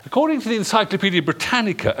According to the Encyclopaedia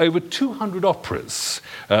Britannica, over 200 operas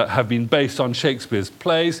have been based on Shakespeare's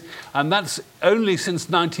plays, and that's only since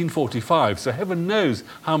 1945, so heaven knows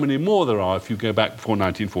how many more there are if you go back before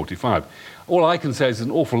 1945. All I can say is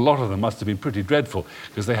an awful lot of them must have been pretty dreadful,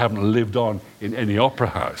 because they haven't lived on in any opera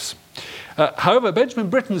house. However, Benjamin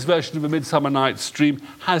Britten's version of A Midsummer Night's Dream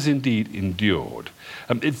has indeed endured.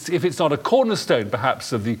 If it's not a cornerstone,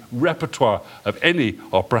 perhaps, of the repertoire of any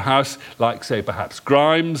opera house, like, say, perhaps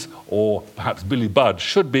Grimes or perhaps Billy Budd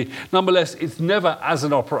should be, nonetheless, it's never, as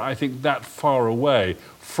an opera, I think, that far away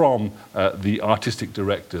from the artistic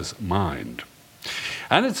director's mind.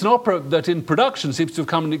 And it's an opera that in production seems to have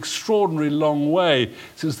come an extraordinary long way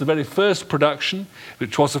since the very first production,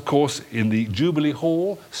 which was, of course, in the Jubilee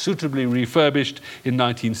Hall, suitably refurbished in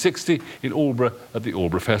 1960 in Aldeburgh at the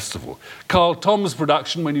Aldeburgh Festival. Carl Thom's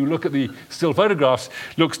production, when you look at the still photographs,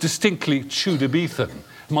 looks distinctly Tudor-Beaton,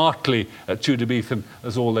 smartly Tudor-Beaton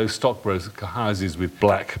as all those stockbroker houses with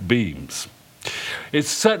black beams. It's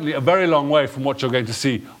certainly a very long way from what you're going to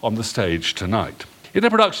see on the stage tonight. In a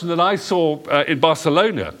production that I saw in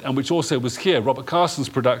Barcelona, and which also was here, Robert Carson's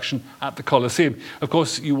production at the Colosseum, of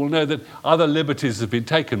course, you will know that other liberties have been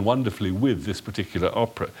taken wonderfully with this particular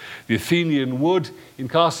opera. The Athenian wood in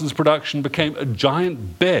Carson's production became a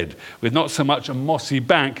giant bed with not so much a mossy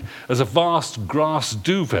bank as a vast grass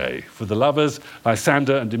duvet for the lovers,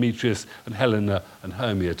 Lysander and Demetrius and Helena and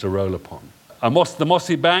Hermia, to roll upon. The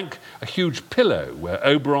mossy bank, a huge pillow where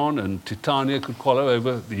Oberon and Titania could quarrel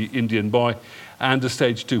over the Indian boy, and a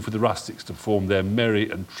stage 2 for the rustics to perform their merry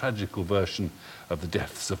and tragical version of the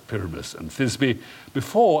deaths of Pyramus and Thisbe,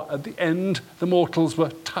 before, at the end, the mortals were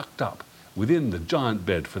tucked up within the giant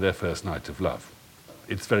bed for their first night of love.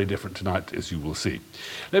 It's very different tonight, as you will see.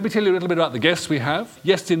 Let me tell you a little bit about the guests we have.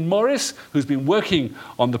 Iestyn Morris, who's been working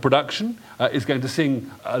on the production, is going to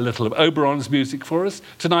sing a little of Oberon's music for us.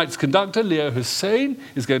 Tonight's conductor, Leo Hussein,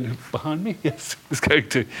 is going to, behind me, yes, is going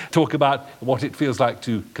to talk about what it feels like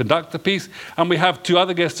to conduct the piece. And we have 2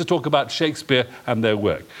 other guests to talk about Shakespeare and their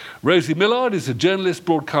work. Rosie Millard is a journalist,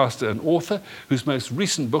 broadcaster and author whose most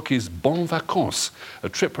recent book is Bonnes Vacances, a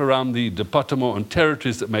trip around the départements and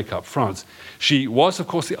territories that make up France. She was, of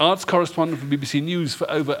course, the arts correspondent for BBC News for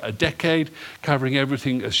over a decade, covering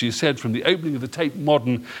everything, as she said, from the opening of the Tate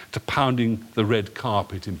Modern to pounding the red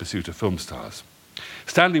carpet in pursuit of film stars.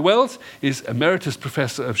 Stanley Wells is Emeritus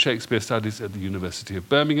Professor of Shakespeare Studies at the University of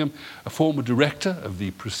Birmingham, a former director of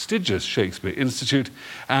the prestigious Shakespeare Institute,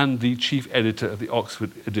 and the chief editor of the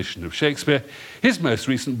Oxford edition of Shakespeare. His most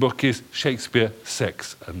recent book is Shakespeare,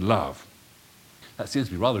 Sex and Love. That seems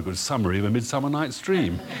to be rather a good summary of A Midsummer Night's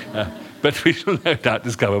Dream, but we shall no doubt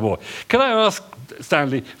discover more. Can I ask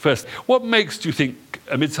Stanley first, what makes, do you think,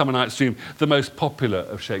 A Midsummer Night's Dream the most popular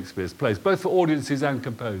of Shakespeare's plays, both for audiences and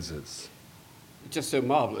composers? Just so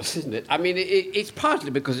marvellous, isn't it? I mean, it's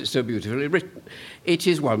partly because it's so beautifully written. It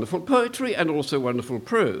is wonderful poetry and also wonderful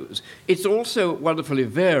prose. It's also a wonderfully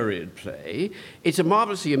varied play. It's a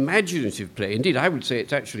marvellously imaginative play. Indeed, I would say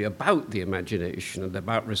it's actually about the imagination and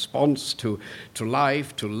about response to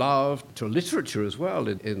life, to love, to literature as well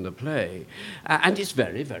in the play. And it's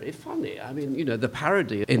very, very funny. I mean, you know, the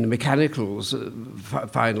parody in the Mechanical's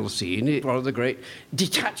final scene is one of the great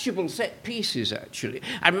detachable set pieces, actually.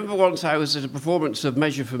 I remember once I was at a performance of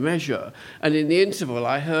Measure for Measure, and in the interval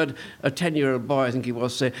I heard a 10-year-old boy, I think he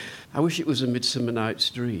was, say, "I wish it was A Midsummer Night's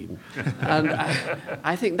Dream." And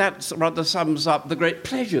I think that rather sums up the great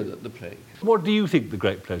pleasure that the play. What do you think the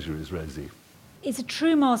great pleasure is, Rosie? It's a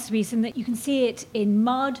true masterpiece in that you can see it in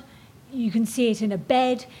mud, you can see it in a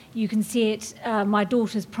bed, you can see it, my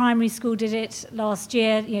daughter's primary school did it last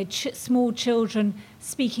year, you know, small children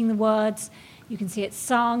speaking the words, you can see it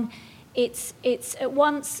sung. It's at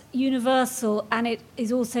once universal and it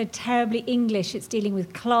is also terribly English. It's dealing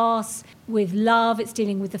with class, with love, it's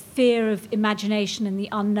dealing with the fear of imagination and the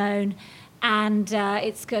unknown, and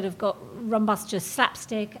it's kind of got rumbustious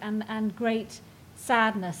slapstick and great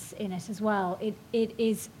sadness in it as well. It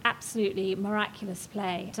is absolutely miraculous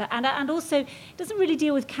play. And also, it doesn't really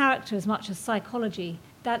deal with character as much as psychology.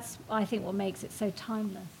 That's, I think, what makes it so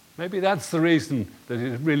timeless. Maybe that's the reason that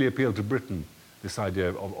it really appealed to Britain, this idea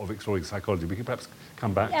of exploring psychology. We can perhaps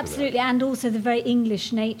come back to that. Absolutely, and also the very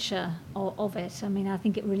English nature of it. I mean, I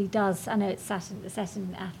think it really does. I know it's set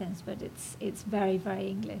in Athens, but it's very, very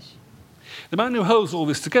English. The man who holds all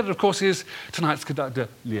this together, of course, is tonight's conductor,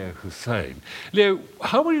 Leo Hussein. Leo,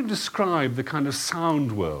 how will you describe the kind of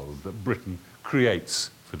sound world that Britain creates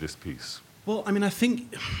for this piece? Well, I mean, I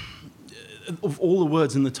think of all the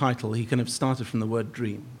words in the title, he kind of started from the word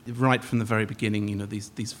dream. Right from the very beginning, you know,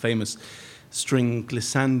 these famous string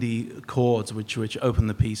glissandi chords which open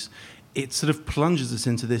the piece. it sort of plunges us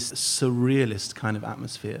into this surrealist kind of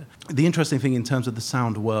atmosphere. The interesting thing in terms of the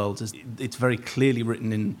sound world is it's very clearly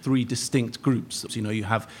written in three distinct groups. So, you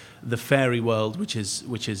have the fairy world, which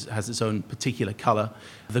has its own particular colour.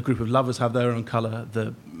 The group of lovers have their own colour.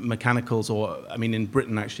 The mechanicals, in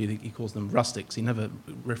Britain actually he calls them rustics. He never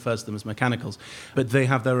refers to them as mechanicals, but they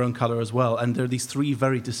have their own colour as well. And there are these three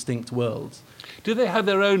very distinct worlds. Do they have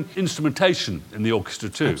their own instrumentation in the orchestra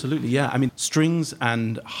too? Absolutely, yeah. Strings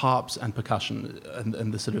and harps and percussion,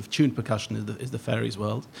 and the sort of tuned percussion is the fairies'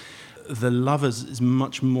 world. The lovers is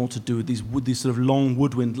much more to do with these sort of long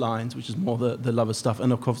woodwind lines, which is more the lover stuff.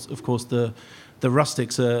 And of course, the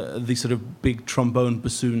rustics are these sort of big trombone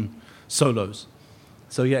bassoon solos.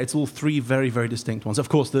 So yeah, it's all three very, very distinct ones. Of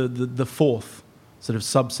course, the fourth sort of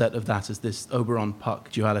subset of that is this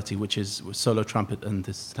Oberon-Puck duality, which is solo trumpet and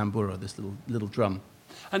this tambura, this little drum.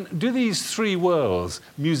 And do these three worlds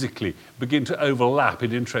musically begin to overlap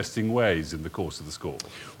in interesting ways in the course of the score?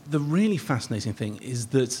 The really fascinating thing is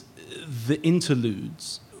that the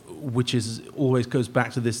interludes, which always goes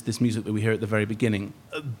back to this music that we hear at the very beginning,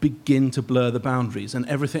 begin to blur the boundaries and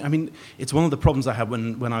everything. It's one of the problems I had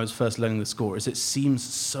when I was first learning the score, is it seems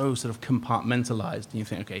so sort of compartmentalized. And you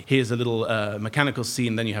think, okay, here's a little mechanical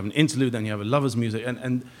scene, then you have an interlude, then you have a lover's music,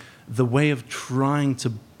 and the way of trying to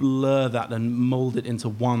blur that and mold it into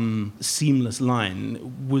one seamless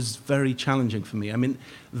line was very challenging for me.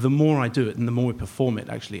 The more I do it and the more we perform it,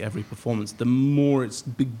 actually, every performance, the more it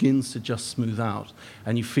begins to just smooth out.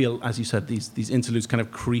 And you feel, as you said, these interludes kind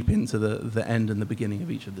of creep into the end and the beginning of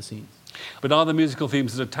each of the scenes. But are there musical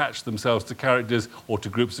themes that attach themselves to characters or to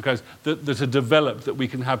groups of characters that are developed that we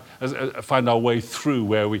can have find our way through,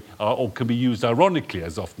 where we are, or can be used ironically,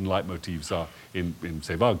 as often leitmotifs are in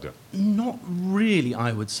say, Wagner? Not really,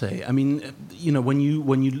 I would say. When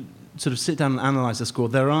you sort of sit down and analyse the score,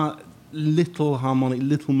 there are little harmonic,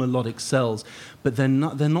 little melodic cells, but they're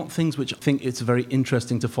not things which I think it's very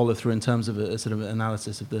interesting to follow through in terms of a sort of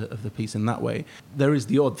analysis of the piece in that way. There is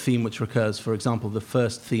the odd theme which recurs. For example, the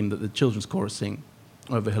first theme that the children's chorus sing,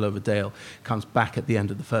 Over Hill, Over Dale, comes back at the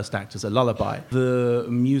end of the first act as a lullaby. The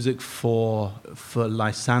music for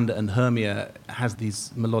Lysander and Hermia has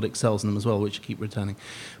these melodic cells in them as well, which keep returning.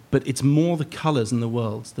 But it's more the colours and the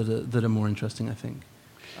worlds that are more interesting, I think.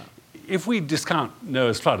 If we discount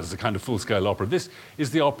Noah's Flood as a kind of full-scale opera, this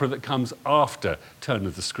is the opera that comes after Turn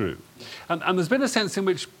of the Screw. And there's been a sense in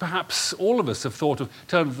which perhaps all of us have thought of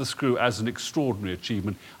Turn of the Screw as an extraordinary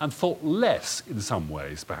achievement and thought less in some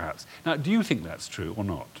ways, perhaps. Now, do you think that's true or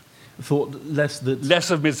not? Thought less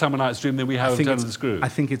of Midsummer Night's Dream than we have of Turn of the Screw? I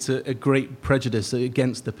think it's a great prejudice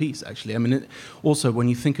against the piece, actually. Also, when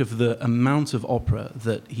you think of the amount of opera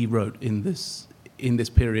that he wrote in this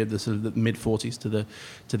period, the sort of the mid-40s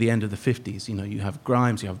to the end of the 50s, you have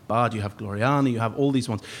Grimes, you have Bard, you have Gloriani, you have all these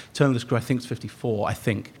ones. Turn of the Screw, I think, is 54, I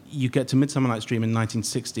think. You get to Midsummer Night's Dream in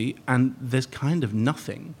 1960, and there's kind of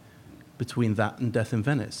nothing between that and Death in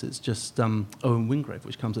Venice. It's just Owen Wingrave,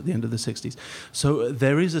 which comes at the end of the 60s. So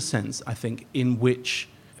there is a sense, I think, in which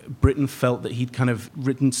Britain felt that he'd kind of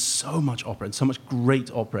written so much opera and so much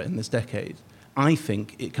great opera in this decade. I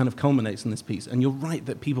think it kind of culminates in this piece. And you're right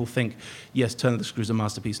that people think, yes, Turn of the Screw is a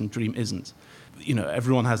masterpiece and Dream isn't.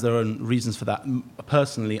 Everyone has their own reasons for that.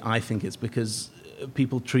 Personally, I think it's because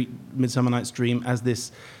people treat Midsummer Night's Dream as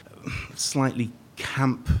this slightly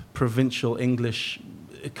camp, provincial English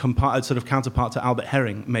sort of counterpart to Albert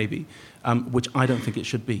Herring, maybe, which I don't think it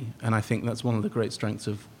should be. And I think that's one of the great strengths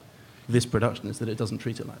of this production, is that it doesn't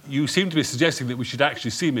treat it like that. You seem to be suggesting that we should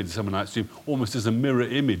actually see Midsummer Night's Dream almost as a mirror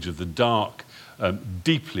image of the dark,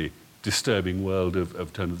 deeply disturbing world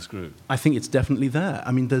of Turn of the Screw. I think it's definitely there.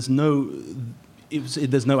 There's no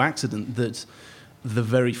accident that the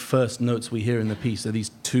very first notes we hear in the piece are these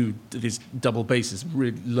double basses,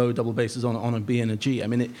 really low double basses on a B and a G.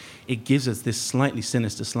 It gives us this slightly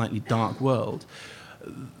sinister, slightly dark world.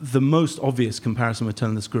 The most obvious comparison with Turn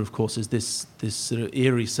of the Screw, of course, is this sort of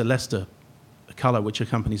eerie celeste colour which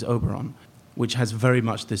accompanies Oberon, which has very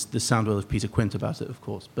much the sound world of Peter Quint about it, of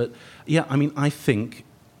course. But yeah, I think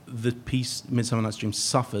the piece Midsummer Night's Dream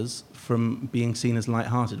suffers from being seen as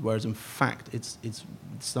light-hearted, whereas in fact it's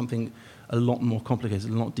something a lot more complicated,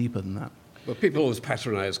 a lot deeper than that. Well, people always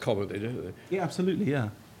patronise comedy, don't they? Yeah, absolutely, yeah.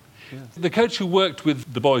 The coach who worked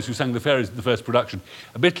with the boys who sang the fairies in the first production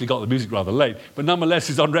admittedly got the music rather late, but nonetheless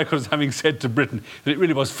is on record as having said to Britain that it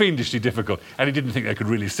really was fiendishly difficult and he didn't think they could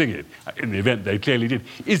really sing it. In the event, they clearly did.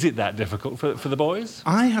 Is it that difficult for the boys?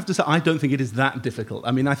 I have to say, I don't think it is that difficult.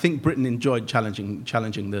 I think Britain enjoyed challenging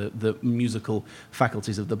the musical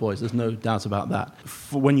faculties of the boys. There's no doubt about that.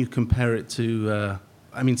 When you compare it to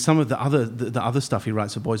I mean, some of the other stuff he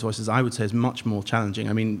writes for Boys' Voices, I would say, is much more challenging.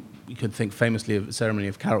 I mean, you could think famously of Ceremony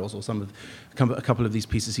of Carols or a couple of these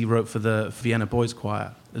pieces he wrote for the Vienna Boys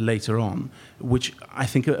Choir later on, which I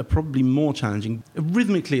think are probably more challenging.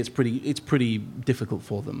 Rhythmically, it's pretty difficult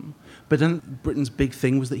for them. But then Britten's big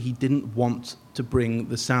thing was that he didn't want to bring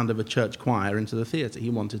the sound of a church choir into the theatre. He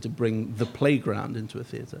wanted to bring the playground into a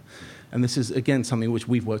theatre. And this is, again, something which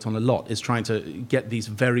we've worked on a lot, is trying to get these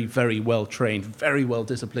very, very well-trained, very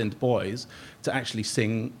well-disciplined boys to actually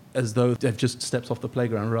sing as though they've just stepped off the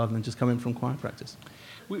playground rather than just come in from choir practice.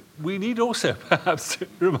 We need also perhaps to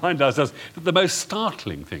remind ourselves that the most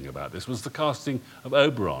startling thing about this was the casting of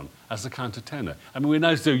Oberon as the countertenor. I mean, we're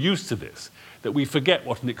now so used to this that we forget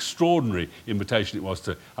what an extraordinary invitation it was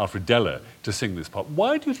to Alfred Deller to sing this part.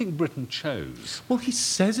 Why do you think Britten chose? Well, he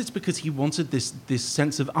says it's because he wanted this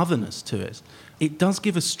sense of otherness to it. It does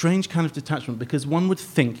give a strange kind of detachment, because one would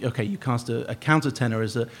think, okay, you cast a countertenor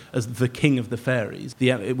as the king of the fairies.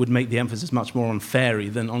 It would make the emphasis much more on fairy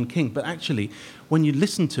than on king. But actually, when you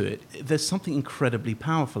listen to it, there's something incredibly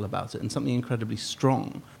powerful about it and something incredibly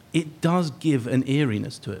strong. It does give an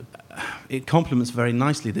eeriness to it. It complements very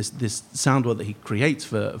nicely this sound world that he creates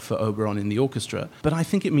for Oberon in the orchestra. But I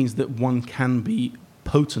think it means that one can be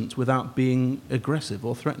potent without being aggressive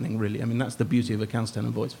or threatening, really. I mean, that's the beauty of a countertenor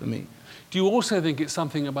voice for me. Do you also think it's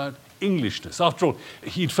something about Englishness? After all,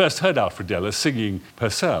 he'd first heard Alfred Deller singing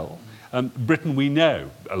Purcell. Britten, we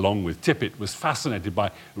know, along with Tippett, was fascinated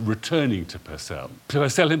by returning to Purcell.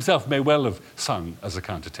 Purcell himself may well have sung as a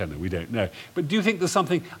countertenor, we don't know. But do you think there's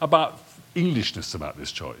something about Englishness about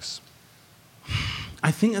this choice? I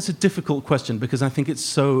think that's a difficult question, because I think it's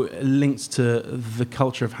so linked to the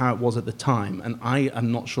culture of how it was at the time. And I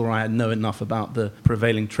am not sure I know enough about the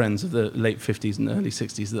prevailing trends of the late 50s and early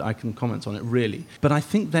 60s that I can comment on it, really. But I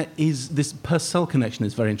think there is this Purcell connection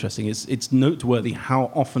is very interesting. It's noteworthy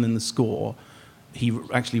how often in the score he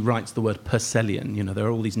actually writes the word Purcellian. You know, there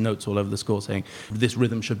are all these notes all over the score saying this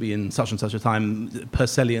rhythm should be in such and such a time,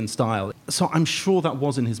 Purcellian style. So I'm sure that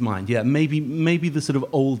was in his mind. Yeah, maybe the sort of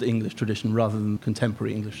old English tradition rather than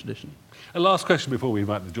contemporary English tradition. A last question before we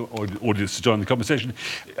invite the audience to join the conversation.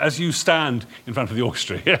 As you stand in front of the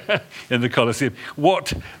orchestra in the Colosseum,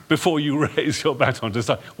 what, before you raise your baton to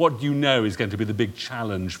start, what do you know is going to be the big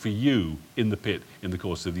challenge for you in the pit in the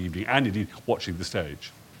course of the evening, and indeed watching the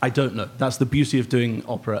stage? I don't know. That's the beauty of doing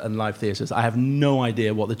opera and live theatres. I have no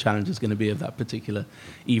idea what the challenge is going to be of that particular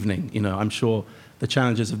evening. You know, I'm sure the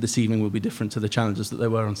challenges of this evening will be different to the challenges that there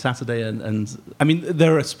were on Saturday. And I mean,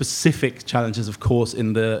 there are specific challenges, of course,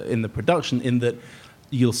 in the production, in that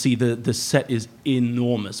you'll see the set is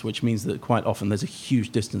enormous, which means that quite often there's a huge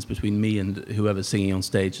distance between me and whoever's singing on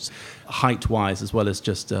stage, height-wise, as well as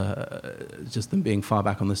just them being far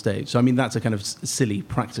back on the stage. So, I mean, that's a kind of silly,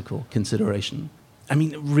 practical consideration. I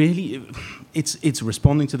mean, really, it's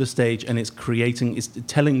responding to the stage, and it's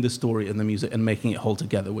telling the story and the music and making it hold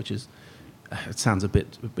together, which is, it sounds a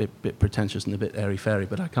bit pretentious and a bit airy-fairy,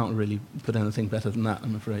 but I can't really put anything better than that,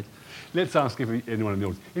 I'm afraid. Let's ask if anyone in the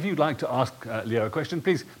audience. If you'd like to ask Leo a question,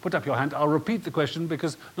 please put up your hand. I'll repeat the question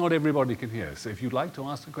because not everybody can hear. So if you'd like to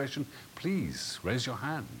ask a question, please raise your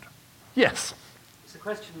hand. Yes. It's a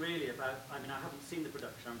question really about, I mean, I haven't seen the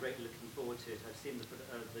production. I'm greatly looking forward to it. I've seen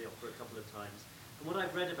the opera a couple of times. And what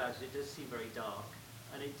I've read about it, it does seem very dark,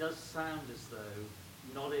 and it does sound as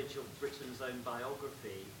though knowledge of Britten's own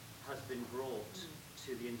biography has been brought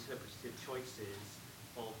to the interpretative choices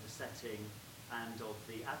of the setting and of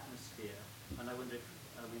the atmosphere. And I wonder if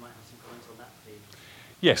we might have some comments on that, please.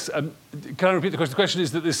 Yes. Can I repeat the question? The question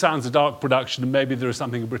is that this sounds a dark production, and maybe there is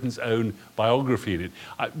something of Britten's own biography in it.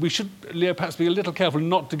 We should, Leo, perhaps be a little careful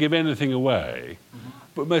not to give anything away.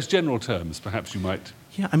 But most general terms, perhaps you might...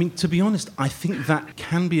 Yeah, I mean, to be honest, I think that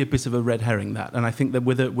can be a bit of a red herring, that. And I think that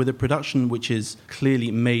with a production which is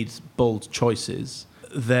clearly made bold choices,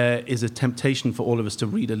 there is a temptation for all of us to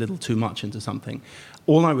read a little too much into something.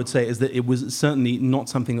 All I would say is that it was certainly not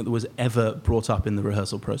something that was ever brought up in the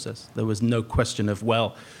rehearsal process. There was no question of,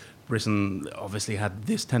 well, Britten obviously had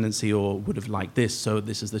this tendency or would have liked this, so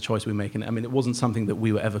this is the choice we're making. I mean, it wasn't something that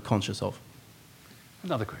we were ever conscious of.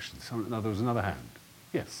 Another question. There was another hand.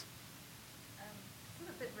 Yes.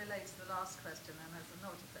 A bit relates to the last question, and as a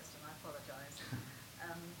naughty question, I apologise.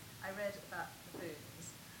 I read about the booms,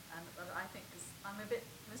 but I think I'm a bit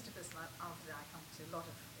mischievous after I come to a lot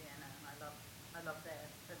of Vienna, and I love their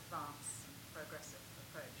advanced and progressive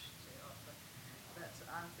approach to opera. But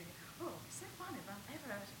I'm thinking, oh, it's so fun if I'm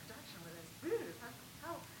ever at a production where there's booms.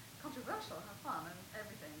 How controversial, how fun, and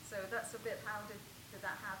everything. So that's a bit. How did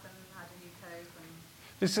that happen? How did you cope?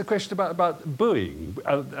 And This is a question about booing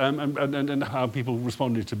and how people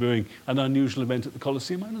responded to booing an unusual event at the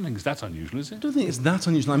Colosseum. I don't think it's that unusual, is I it? don't think it's that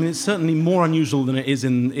unusual. I mean, it's certainly more unusual than it is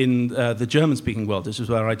in the German-speaking world, which is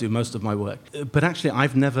where I do most of my work. But actually, I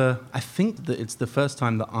think that it's the first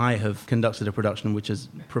time that I have conducted a production which has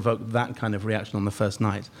provoked that kind of reaction on the first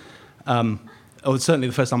night. Or it's certainly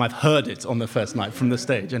the first time I've heard it on the first night from the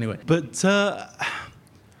stage, anyway. But, I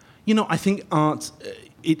think art...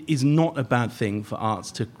 It is not a bad thing for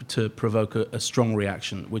arts to provoke a strong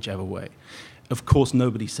reaction, whichever way. Of course,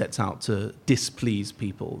 nobody sets out to displease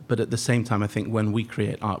people, but at the same time, I think when we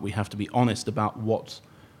create art, we have to be honest about what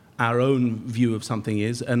our own view of something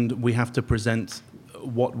is, and we have to present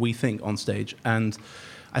what we think on stage. And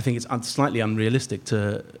I think it's slightly unrealistic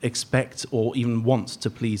to expect or even want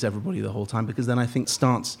to please everybody the whole time, because then I think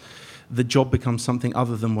the job becomes something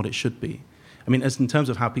other than what it should be. I mean, as in terms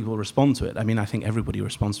of how people respond to it, I mean, I think everybody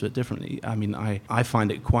responds to it differently. I mean, I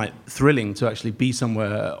find it quite thrilling to actually be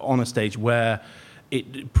somewhere on a stage where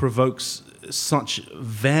it provokes such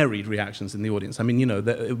varied reactions in the audience. I mean,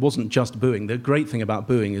 it wasn't just booing. The great thing about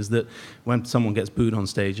booing is that when someone gets booed on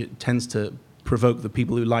stage, it tends to provoke the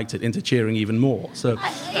people who liked it into cheering even more. So,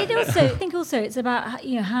 I think also it's about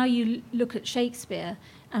how you look at Shakespeare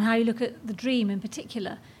and how you look at The Dream in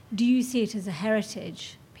particular. Do you see it as a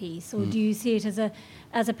heritage piece, or do you see it as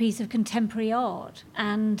a piece of contemporary art,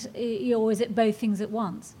 and or is it both things at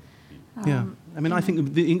once? Yeah, I mean, I think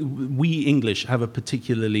we English have a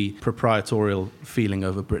particularly proprietorial feeling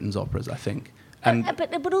over Britain's operas, I think. And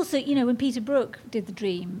but also, when Peter Brook did The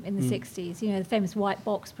Dream in the 60s, the famous white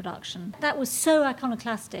box production, that was so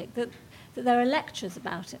iconoclastic that there are lectures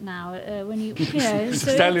about it now. When you know,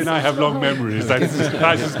 Stanley and I have long memories.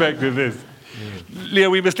 I suspect of this. Leo,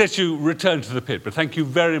 we must let you return to the pit, but thank you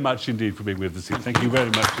very much indeed for being with us here. Thank you very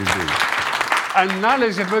much indeed. And now,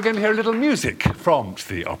 ladies and gentlemen, we're going to hear a little music from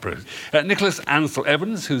the opera. Nicholas Ansel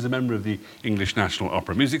Evans, who's a member of the English National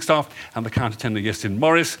Opera music staff, and the countertenor Iestyn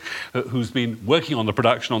Morris, who's been working on the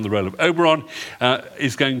production on the role of Oberon,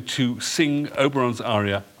 is going to sing Oberon's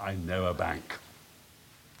aria, I Know a Bank.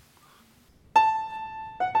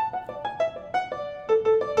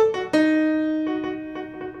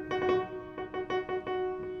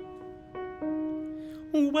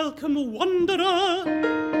 Welcome, wanderer,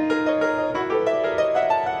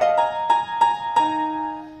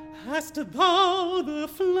 hast thou the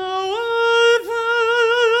flower there?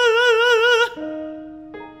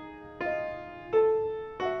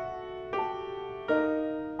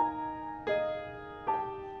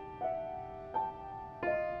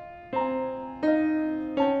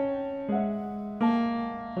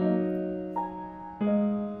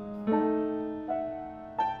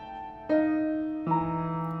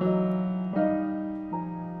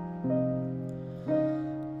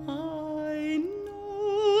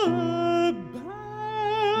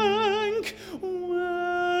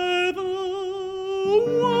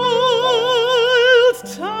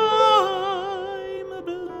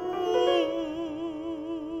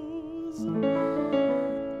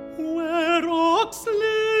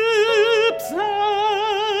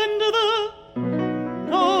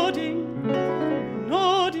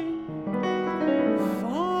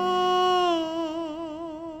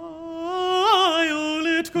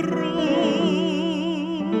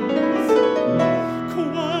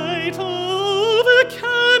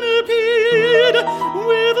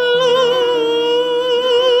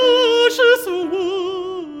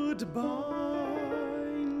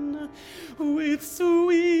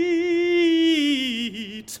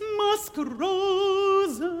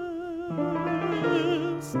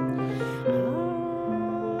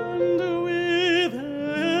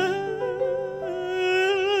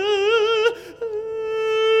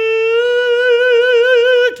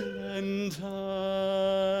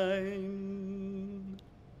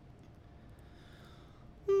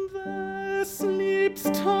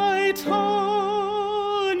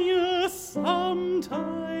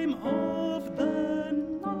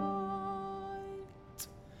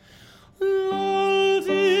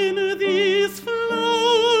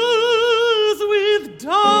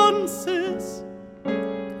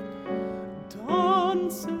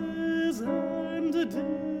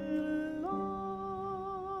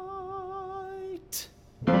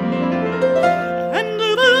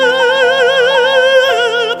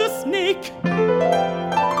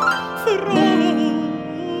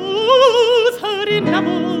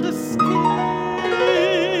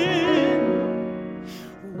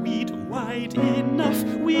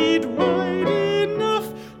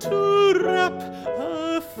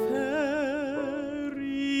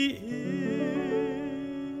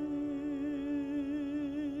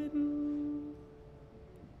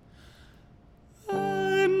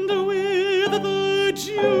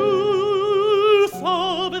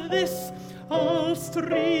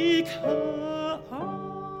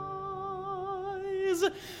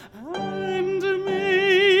 and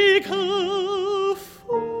make a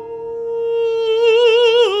fool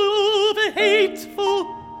the hateful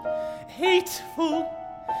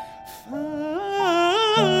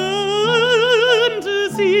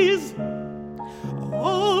fantasies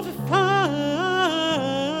of fantasies.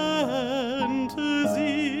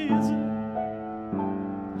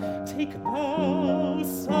 Take thou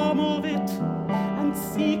some of it, and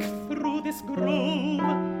seek through this grove.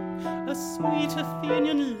 A sweet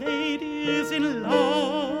Athenian lady is in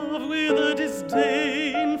love with a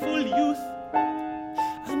disdainful youth.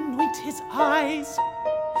 Anoint his eyes,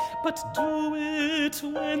 but do it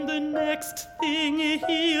when the next thing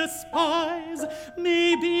he espies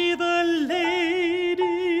may be the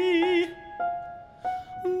lady.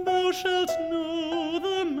 Thou shalt know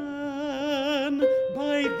the man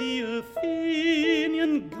by the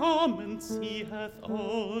Athenian garments he hath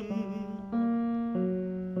on.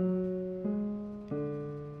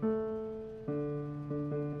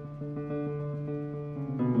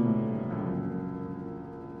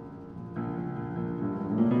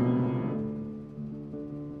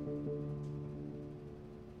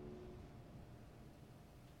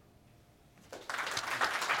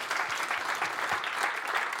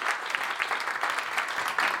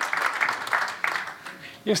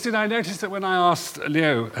 Yesterday, I noticed that when I asked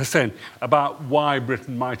Leo Hussein about why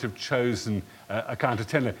Britain might have chosen a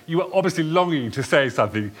countertenor, you were obviously longing to say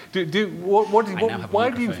something. Why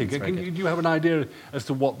do you think? Do you have an idea as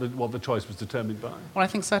to what the choice was determined by? Well, I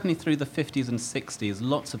think certainly through the 50s and 60s,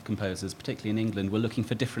 lots of composers, particularly in England, were looking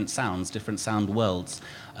for different sounds, different sound worlds.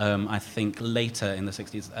 I think later in the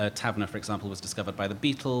 60s, Tavener, for example, was discovered by the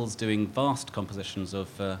Beatles, doing vast compositions of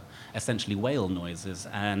essentially whale noises,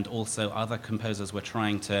 and also other composers were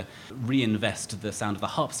trying to reinvest the sound of the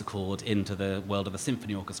harpsichord into the world of the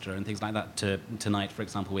symphony orchestra and things like that. Tonight, for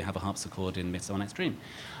example, we have a harpsichord in Midsummer Night's Dream.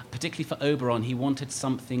 Particularly for Oberon, he wanted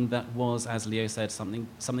something that was, as Leo said,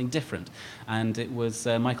 something different. And it was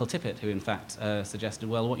Michael Tippett who, in fact, suggested,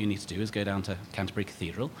 well, what you need to do is go down to Canterbury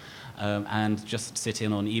Cathedral and just sit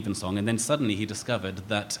in on Evensong. And then suddenly he discovered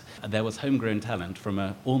that there was homegrown talent from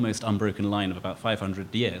an almost unbroken line of about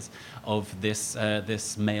 500 years of this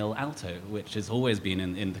male alto, which has always been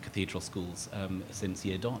in the cathedral schools since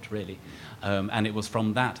year dot, really. And it was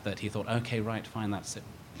from that he thought, OK, right, fine, that's it.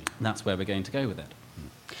 That's where we're going to go with it.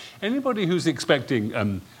 Anybody who's expecting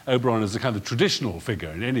Oberon as a kind of traditional figure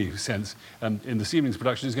in any sense in this evening's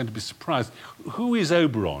production is going to be surprised. Who is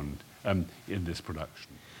Oberon in this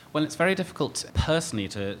production? Well, it's very difficult personally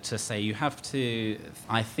to say. You have to,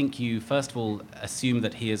 I think you first of all assume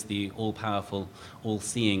that he is the all-powerful,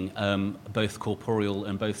 all-seeing, both corporeal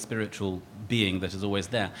and both spiritual being that is always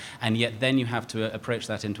there. And yet then you have to approach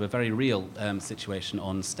that into a very real situation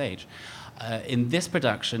on stage. In this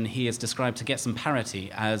production, he is described to get some parity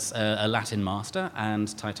as a Latin master, and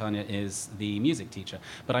Titania is the music teacher.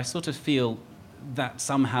 But I sort of feel that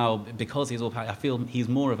somehow, because he's all, I feel he's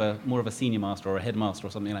more of a senior master or a headmaster or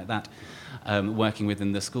something like that, working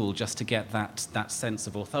within the school, just to get that sense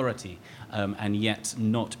of authority, and yet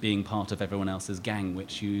not being part of everyone else's gang,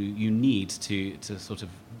 which you need to sort of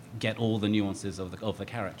get all the nuances of the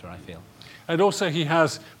character, I feel. And also he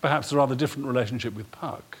has perhaps a rather different relationship with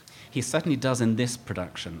Puck. He certainly does in this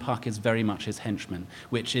production. Puck is very much his henchman,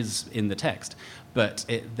 which is in the text, but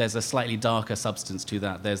there's a slightly darker substance to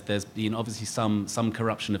that. There's been obviously some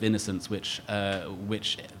corruption of innocence, which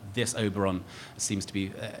this Oberon seems to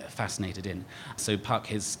be fascinated in. So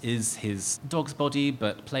Puck is his dog's body,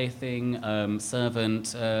 but plaything,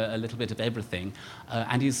 servant, a little bit of everything.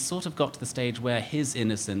 And he's sort of got to the stage where his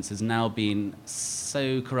innocence has now been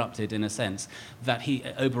so corrupted, in a sense, that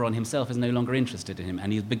Oberon himself is no longer interested in him,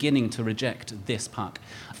 and he's beginning to reject this Puck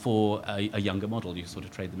for a younger model. You sort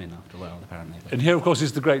of trade them in after a while, apparently. And here, of course,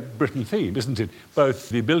 is the Great Britain theme, isn't it? Both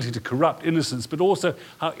the ability to corrupt innocence, but also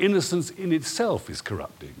how innocence in itself is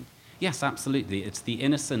corrupting. Yes, absolutely. It's the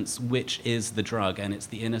innocence which is the drug, and it's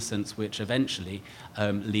the innocence which eventually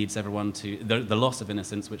leads everyone to... The loss of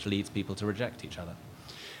innocence which leads people to reject each other.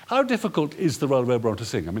 How difficult is the role of Oberon to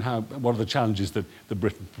sing? I mean, what are the challenges that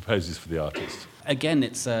Britain proposes for the artist? Again,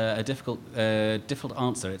 it's a difficult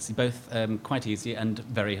answer. It's both quite easy and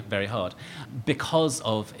very, very hard. Because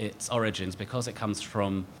of its origins, because it comes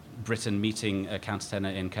from Britain meeting a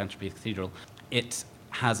countertenor in Canterbury Cathedral, it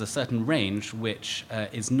has a certain range which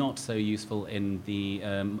is not so useful in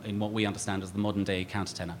what we understand as the modern-day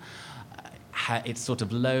countertenor. It's sort of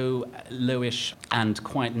lowish and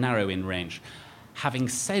quite narrow in range. Having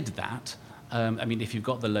said that, I mean, if you've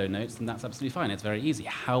got the low notes, then that's absolutely fine. It's very easy.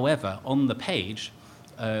 However, on the page,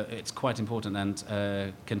 it's quite important,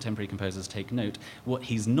 and contemporary composers take note. What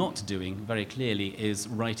he's not doing, very clearly, is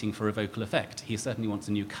writing for a vocal effect. He certainly wants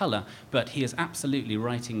a new colour, but he is absolutely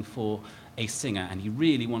writing for a singer, and he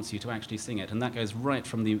really wants you to actually sing it. And that goes right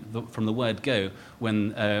from the word go,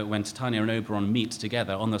 when Titania and Oberon meet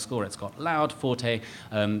together. On the score, it's got loud, forte,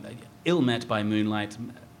 ill met by moonlight,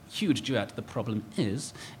 huge duet. The problem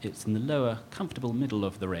is it's in the lower, comfortable middle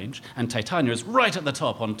of the range, and Titania is right at the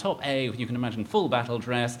top, on top A. You can imagine full battle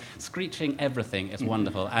dress, screeching everything. It's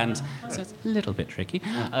wonderful, and so it's a little bit tricky.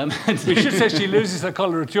 We should say she loses her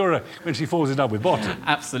coloratura when she falls in love with Bottom.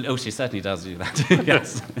 Absolutely. Oh, she certainly does do that.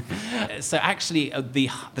 Yes. So actually, the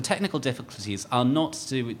technical difficulties are not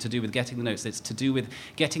to do with getting the notes. It's to do with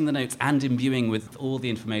getting the notes and imbuing with all the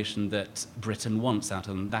information that Britten wants out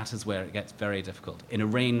of them. That is where it gets very difficult. In a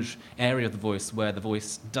range area of the voice where the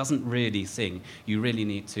voice doesn't really sing, you really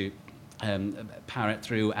need to power it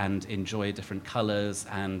through and enjoy different colours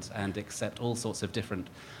and accept all sorts of different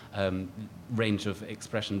range of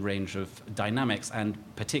expression, range of dynamics, and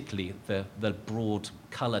particularly the broad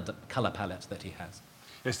colour palette that he has.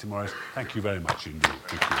 Yes, Tim Morris, thank you very much indeed.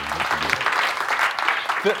 Thank you very much indeed.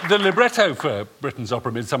 The libretto for Britten's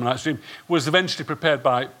opera Midsummer Night's Dream was eventually prepared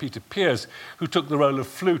by Peter Pears, who took the role of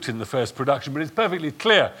flute in the first production, but it's perfectly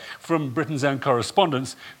clear from Britten's own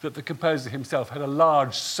correspondence that the composer himself had a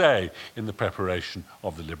large say in the preparation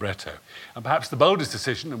of the libretto. And perhaps the boldest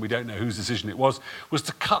decision, and we don't know whose decision it was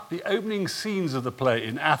to cut the opening scenes of the play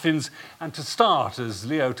in Athens and to start, as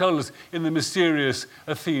Leo told us, in the mysterious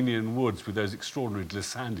Athenian woods with those extraordinary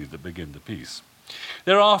glissandi that begin the piece.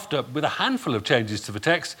 Thereafter, with a handful of changes to the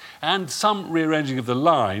text and some rearranging of the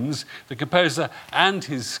lines, the composer and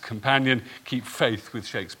his companion keep faith with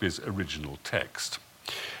Shakespeare's original text.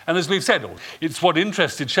 And as we've said, it's what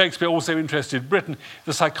interested Shakespeare, also interested Britten,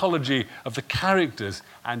 the psychology of the characters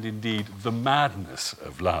and indeed the madness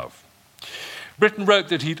of love. Britten wrote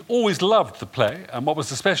that he'd always loved the play, and what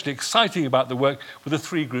was especially exciting about the work were the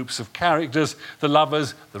three groups of characters: the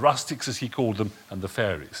lovers, the rustics as he called them, and the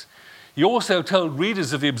fairies. He also told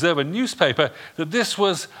readers of the Observer newspaper that this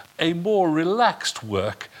was a more relaxed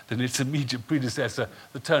work than its immediate predecessor,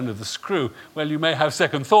 The Turn of the Screw. Well, you may have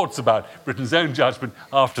second thoughts about Britten's own judgment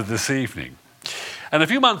after this evening. And a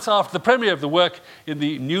few months after the premiere of the work in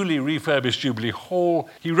the newly refurbished Jubilee Hall,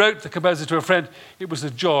 he wrote the composer to a friend, "It was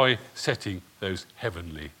a joy setting those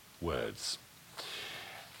heavenly words."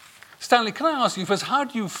 Stanley, can I ask you first, how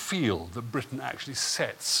do you feel that Britten actually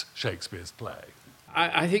sets Shakespeare's play?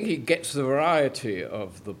 I think it gets the variety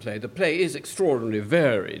of the play. The play is extraordinarily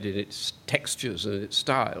varied in its textures and its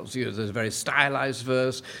styles. You know, there's a very stylized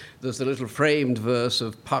verse, there's the little framed verse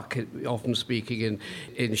of Puck, often speaking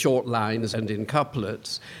in short lines and in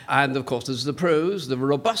couplets. And, of course, there's the prose, the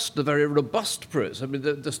very robust prose. I mean,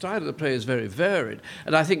 the style of the play is very varied.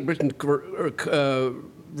 And I think Britten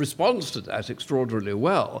responds to that extraordinarily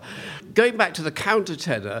well. Going back to the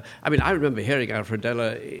countertenor, I mean, I remember hearing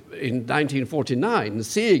Alfredella in 1949,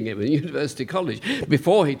 seeing him in University College,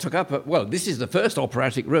 before he took up this is the first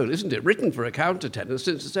operatic role, isn't it, written for a countertenor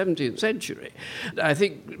since the 17th century. I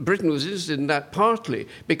think Britten was interested in that partly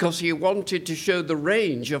because he wanted to show the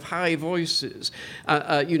range of high voices.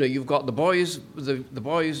 You've got the boys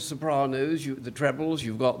sopranos, the trebles,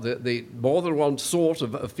 you've got the more than one sort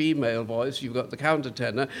of a female voice, you've got the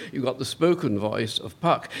countertenor, you've got the spoken voice of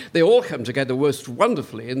Puck. They all come together most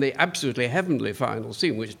wonderfully in the absolutely heavenly final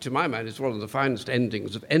scene, which to my mind is one of the finest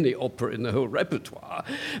endings of any opera in the whole repertoire.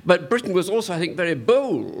 But Britten was also, I think, very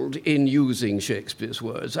bold in using Shakespeare's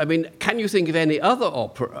words. I mean, can you think of any other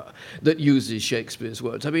opera that uses Shakespeare's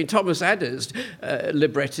words? I mean, Thomas Adder's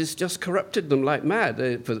librettist just corrupted them like mad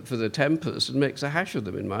for the Tempest and makes a hash of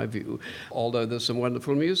them, in my view, although there's some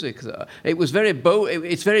wonderful music there. It was very bold.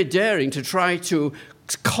 It's very daring to try to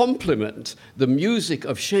complement the music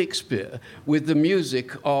of Shakespeare with the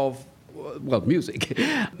music of music.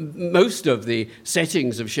 Most of the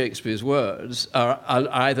settings of Shakespeare's words are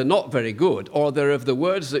either not very good or they're of the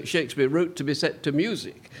words that Shakespeare wrote to be set to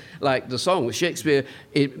music, like the songs. Shakespeare,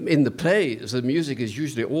 in the plays, the music is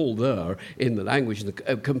usually all there in the language, and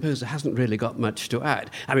the composer hasn't really got much to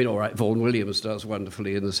add. I mean, all right, Vaughan Williams does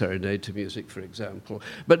wonderfully in the Serenade to Music, for example,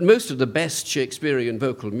 but most of the best Shakespearean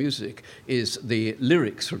vocal music is the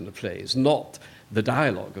lyrics from the plays, not the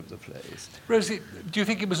dialogue of the plays. Rosie, do you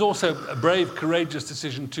think it was also a brave, courageous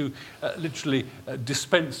decision to literally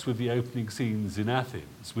dispense with the opening scenes in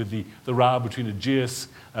Athens, with the row between Aegeus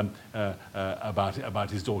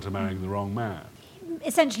about his daughter marrying the wrong man?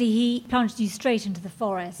 Essentially, he plunged you straight into the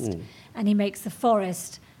forest, and he makes the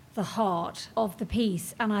forest the heart of the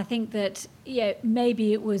piece. And I think that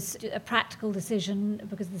maybe it was a practical decision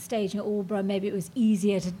because of the staging at Aldborough. Maybe it was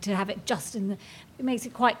easier to have it just in the... It makes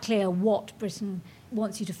it quite clear what Britten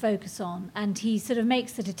wants you to focus on. And he sort of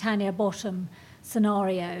makes the Titania Bottom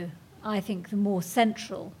scenario, I think, the more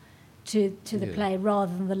central to the play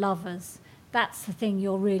rather than the lovers. That's the thing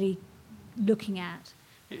you're really looking at.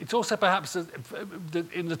 It's also perhaps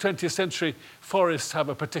that in the 20th century, forests have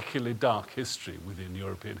a particularly dark history within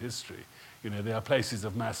European history. They are places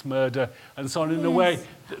of mass murder and so on in a way.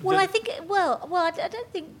 I think, I don't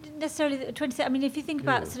think necessarily that 20th. I mean, if you think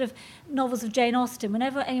about sort of novels of Jane Austen,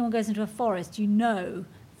 whenever anyone goes into a forest, you know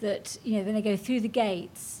that, when they go through the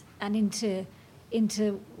gates and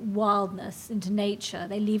into wildness, into nature,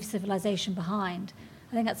 they leave civilization behind.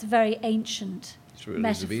 I think that's a very ancient metaphor.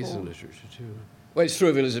 Elizabethan literature too. Well, it's true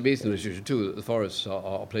of Elizabethan literature too, that the forests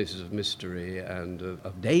are places of mystery and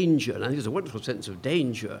of danger, and I think there's a wonderful sense of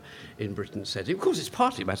danger in Britten's setting. Of course, it's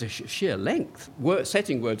partly about sheer length.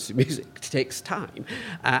 Setting words to music takes time,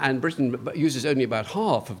 and Britten uses only about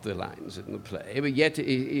half of the lines in the play, but yet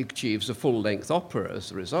he achieves a full-length opera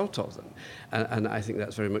as a result of them, and I think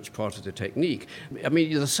that's very much part of the technique. I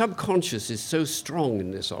mean, the subconscious is so strong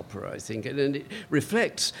in this opera, I think, and it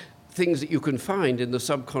reflects things that you can find in the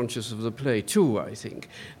subconscious of the play too, I think.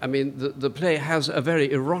 I mean, the play has a very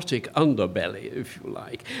erotic underbelly, if you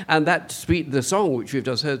like, and the song which we've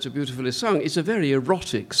just heard so beautifully sung, is a very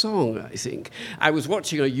erotic song, I think. I was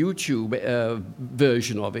watching a YouTube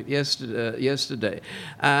version of it yesterday,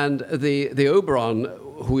 and the Oberon,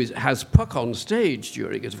 who has Puck on stage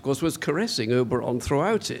during it, of course, was caressing Oberon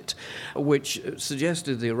throughout it, which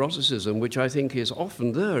suggested the eroticism, which I think is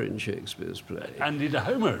often there in Shakespeare's play. And in a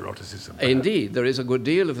homoeroticism. Perhaps. Indeed, there is a good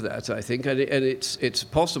deal of that, I think, and it's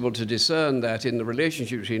possible to discern that in the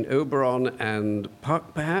relationship between Oberon and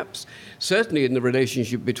Puck, perhaps. Certainly in the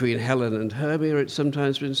relationship between Helen and Hermia, it's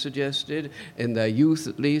sometimes been suggested, in their youth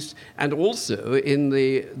at least, and also in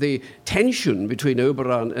the tension between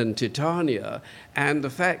Oberon and Titania, and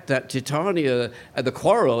the fact that Titania, the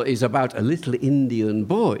quarrel is about a little Indian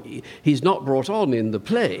boy. He's not brought on in the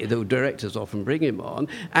play, though directors often bring him on,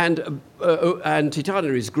 and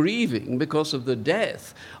Titania is grieving because of the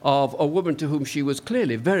death of a woman to whom she was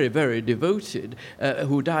clearly very, very devoted,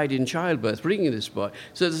 who died in childbirth, bringing this boy.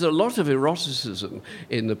 So there's a lot of eroticism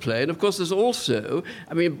in the play, and of course there's also,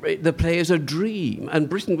 I mean, the play is a dream, and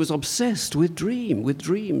Britten was obsessed with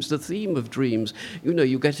dreams, the theme of dreams.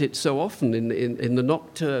 You get it so often in the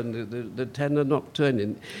nocturne, the tenor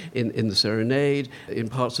nocturne, in the serenade, in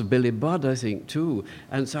parts of Billy Budd, I think, too.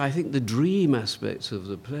 And so I think the dream aspects of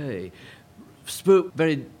the play spoke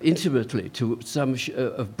very intimately to some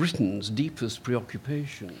of Britten's deepest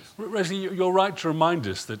preoccupations. Rosie, you're right to remind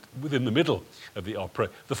us that within the middle of the opera,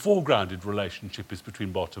 the foregrounded relationship is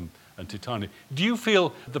between Bottom and Titania. Do you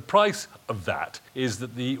feel the price of that is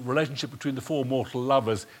that the relationship between the four mortal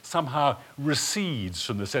lovers somehow recedes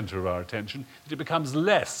from the centre of our attention, that it becomes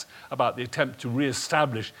less about the attempt to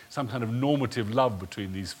re-establish some kind of normative love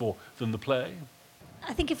between these four than the play?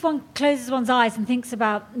 I think if one closes one's eyes and thinks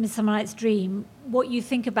about Midsummer Night's Dream, what you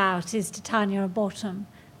think about is Titania and Bottom,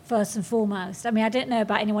 first and foremost. I mean, I don't know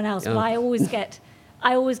about anyone else, but I always get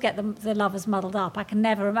the lovers muddled up. I can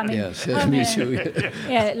never. I mean, yes, me too.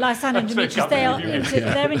 Yeah, Lysander and Demetrius,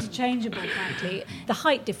 they're interchangeable, frankly. The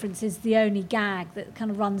height difference is the only gag that kind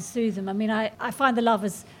of runs through them. I mean, I find the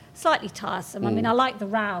lovers slightly tiresome. I mean, I like the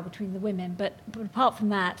row between the women, but apart from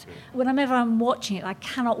that, whenever I'm watching it, I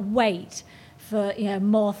cannot wait for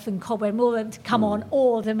Moth and Cobweb and all of them to come on,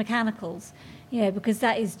 or the Mechanicals, because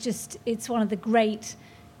that is just, it's one of the great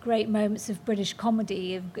moments of British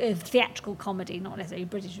comedy, of theatrical comedy, not necessarily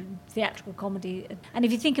British theatrical comedy. And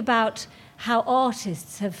if you think about how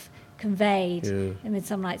artists have conveyed in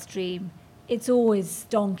Midsummer Night's Dream, it's always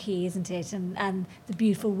donkey, isn't it? And the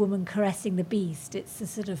beautiful woman caressing the beast. It's the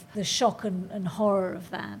sort of the shock and horror of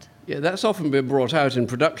that. Yeah, that's often been brought out in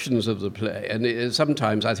productions of the play, and it is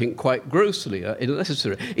sometimes, I think, quite grossly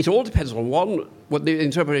unnecessary. It all depends on the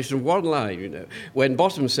interpretation of one line, When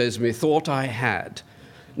Bottom says, "Methought I had."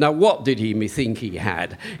 Now, what did he think he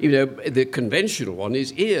had? The conventional one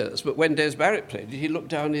is ears, but when Des Barrett played it, he looked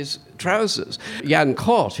down his trousers. Jan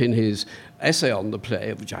Kott, in his essay on the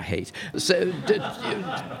play, which I hate,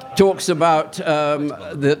 talks about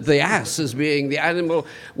the ass as being the animal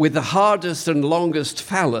with the hardest and longest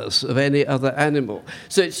phallus of any other animal.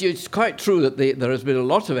 So it's quite true that there has been a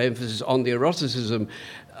lot of emphasis on the eroticism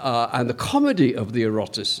and the comedy of the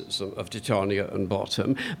eroticism of Titania and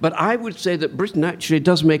Bottom, but I would say that Britten actually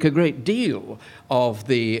does make a great deal of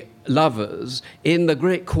the lovers in the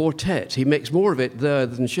great quartet. He makes more of it there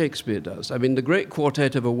than Shakespeare does. I mean, the great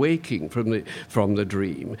quartet of awaking from the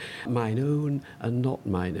dream, mine own and not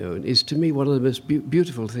mine own, is to me one of the most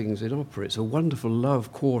beautiful things in opera. It's a wonderful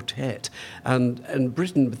love quartet, and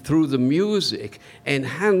Britten, through the music,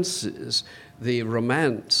 enhances the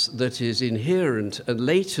romance that is inherent and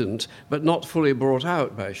latent, but not fully brought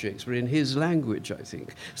out by Shakespeare in his language, I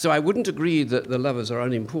think. So I wouldn't agree that the lovers are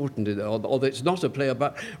unimportant, or that it's not a play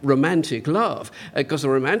about romantic love, because the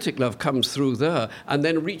romantic love comes through there and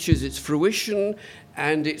then reaches its fruition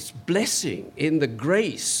and its blessing in the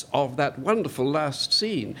grace of that wonderful last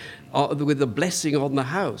scene, with the blessing on the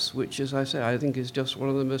house, which, as I say, I think is just one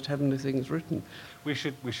of the most heavenly things written. We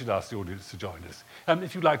should ask the audience to join us.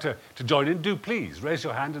 If you'd like to join in, do please raise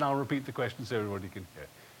your hand and I'll repeat the question so everybody can hear.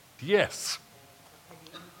 Yes.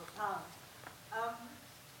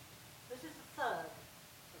 This is the third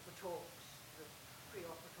of the talks, the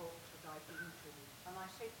pre-opera talks that I've been to, and I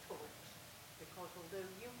say talks because although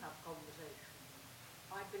you have conversations,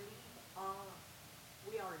 I believe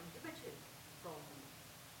we are inhibited from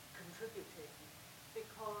contributing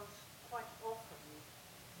because quite often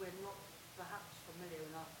we're not perhaps familiar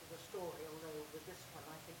enough with the story, although with this one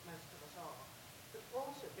I think most of us are, but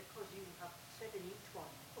also because you have said in each one,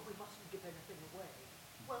 oh, we mustn't give anything away.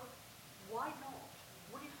 Well, why not?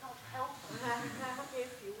 Would it not help us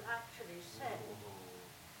if you actually said,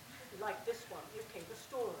 like this one, okay, the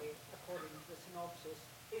story, according to the synopsis,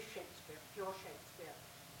 is Shakespeare, pure Shakespeare,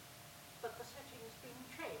 but the setting's been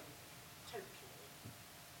changed totally.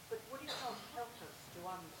 But would it not help us to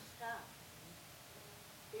understand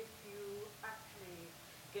if you actually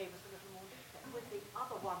gave us a little more detail with the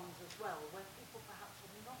other ones as well, where people perhaps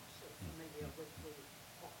are not so familiar with the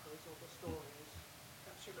operas or the stories?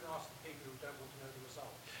 Perhaps you could ask the people who don't want to know the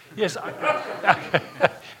result. Yes,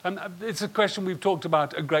 it's a question we've talked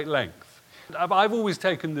about at great length. I've always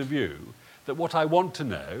taken the view that what I want to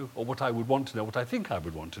know, or what I would want to know, what I think I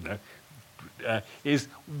would want to know, is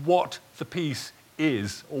what the piece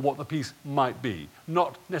is or what the piece might be,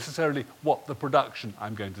 not necessarily what the production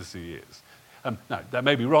I'm going to see is. Now, that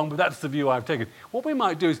may be wrong, but that's the view I've taken. What we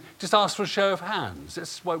might do is just ask for a show of hands.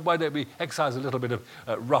 Why don't we exercise a little bit of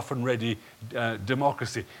rough and ready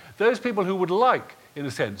democracy? Those people who would like, in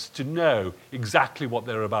a sense, to know exactly what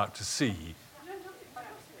they're about to see.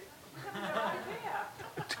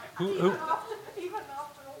 Even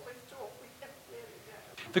after all this talk, we don't really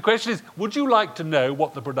know. The question is, would you like to know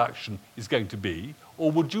what the production is going to be,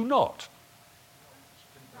 or would you not?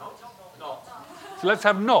 So let's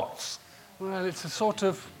have nots. Well, it's a sort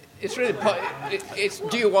of... It's really...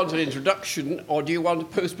 do you want an introduction, or do you want a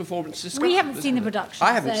post-performance discussion? We haven't seen the production.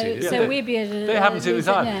 I haven't seen it. So we'd be... They haven't seen it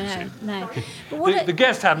either. No. But what The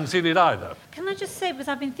guests haven't seen it either. Can I just say, because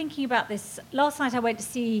I've been thinking about this, last night I went to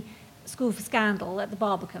see School for Scandal at the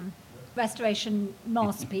Barbican, restoration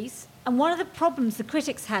masterpiece, and one of the problems the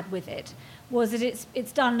critics had with it was that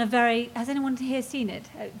it's done in a very... Has anyone here seen it?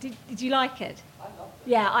 Did you like it? I loved it.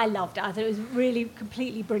 Yeah, I loved it. I thought it was really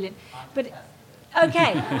completely brilliant. But,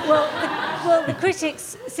 okay, well, the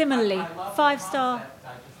critics, similarly, 5-star...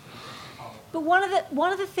 But one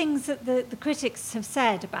of the things that the critics have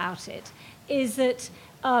said about it is that,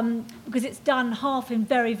 because it's done half in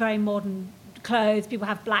very, very modern clothes, people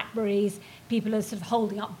have Blackberries, people are sort of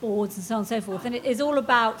holding up boards and so on and so forth, and it is all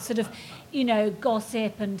about sort of,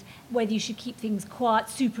 gossip and whether you should keep things quiet,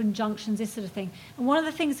 super injunctions, this sort of thing. And one of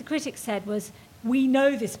the things the critics said was, we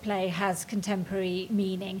know this play has contemporary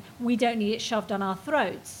meaning, we don't need it shoved down our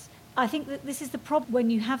throats. I think that this is the problem when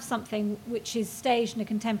you have something which is staged in a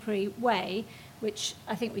contemporary way, which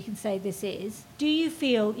I think we can say this is. Do you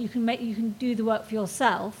feel you can do the work for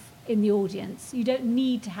yourself in the audience? You don't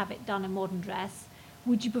need to have it done in modern dress.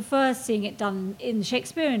 Would you prefer seeing it done in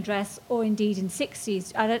Shakespearean dress, or indeed in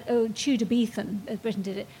 60s, Tudor Beaton, as Britten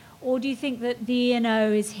did it? Or do you think that the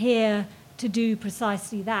E&O is here to do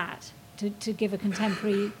precisely that, to give a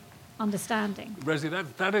contemporary understanding? Rosie,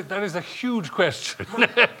 that is a huge question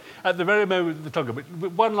at the very moment we're talking.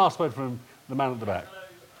 But one last word from the man at the back. Hello,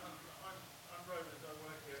 I'm Roland. I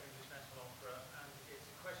work here at English National Opera, and it's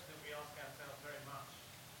a question that we ask ourselves very much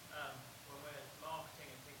when we're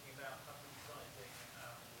marketing and thinking about publicising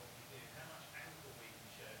what we do. How much angle we can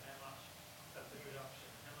show, how much of the production,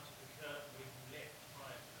 how much of the curtain we can lift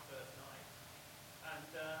prior to the first night. And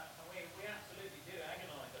we absolutely do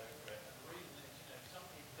agonise over it. And the reason is, some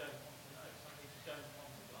people don't want to know, some people don't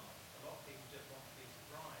want to glance. A lot of people just want to be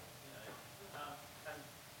surprised, And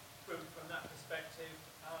from that perspective,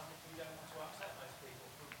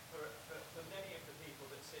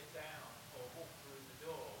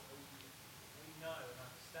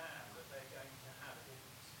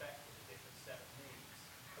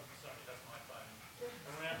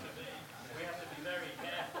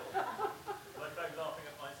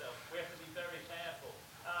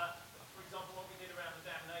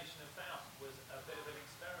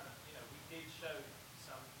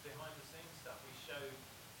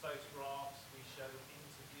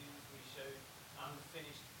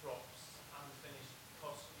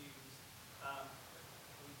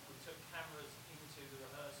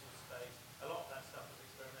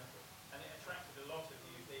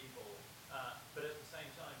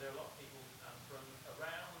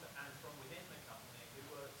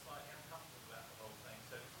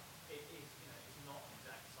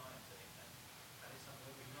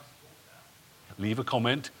 leave a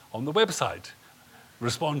comment on the website,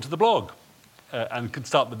 respond to the blog, and can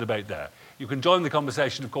start the debate there. You can join the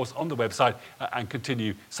conversation, of course, on the website and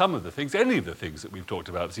continue some of the things, any of the things that we've talked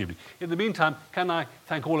about this evening. In the meantime, can I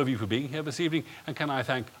thank all of you for being here this evening, and can I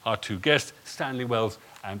thank our two guests, Stanley Wells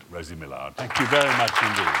and Rosie Millard. Thank you very much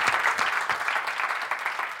indeed.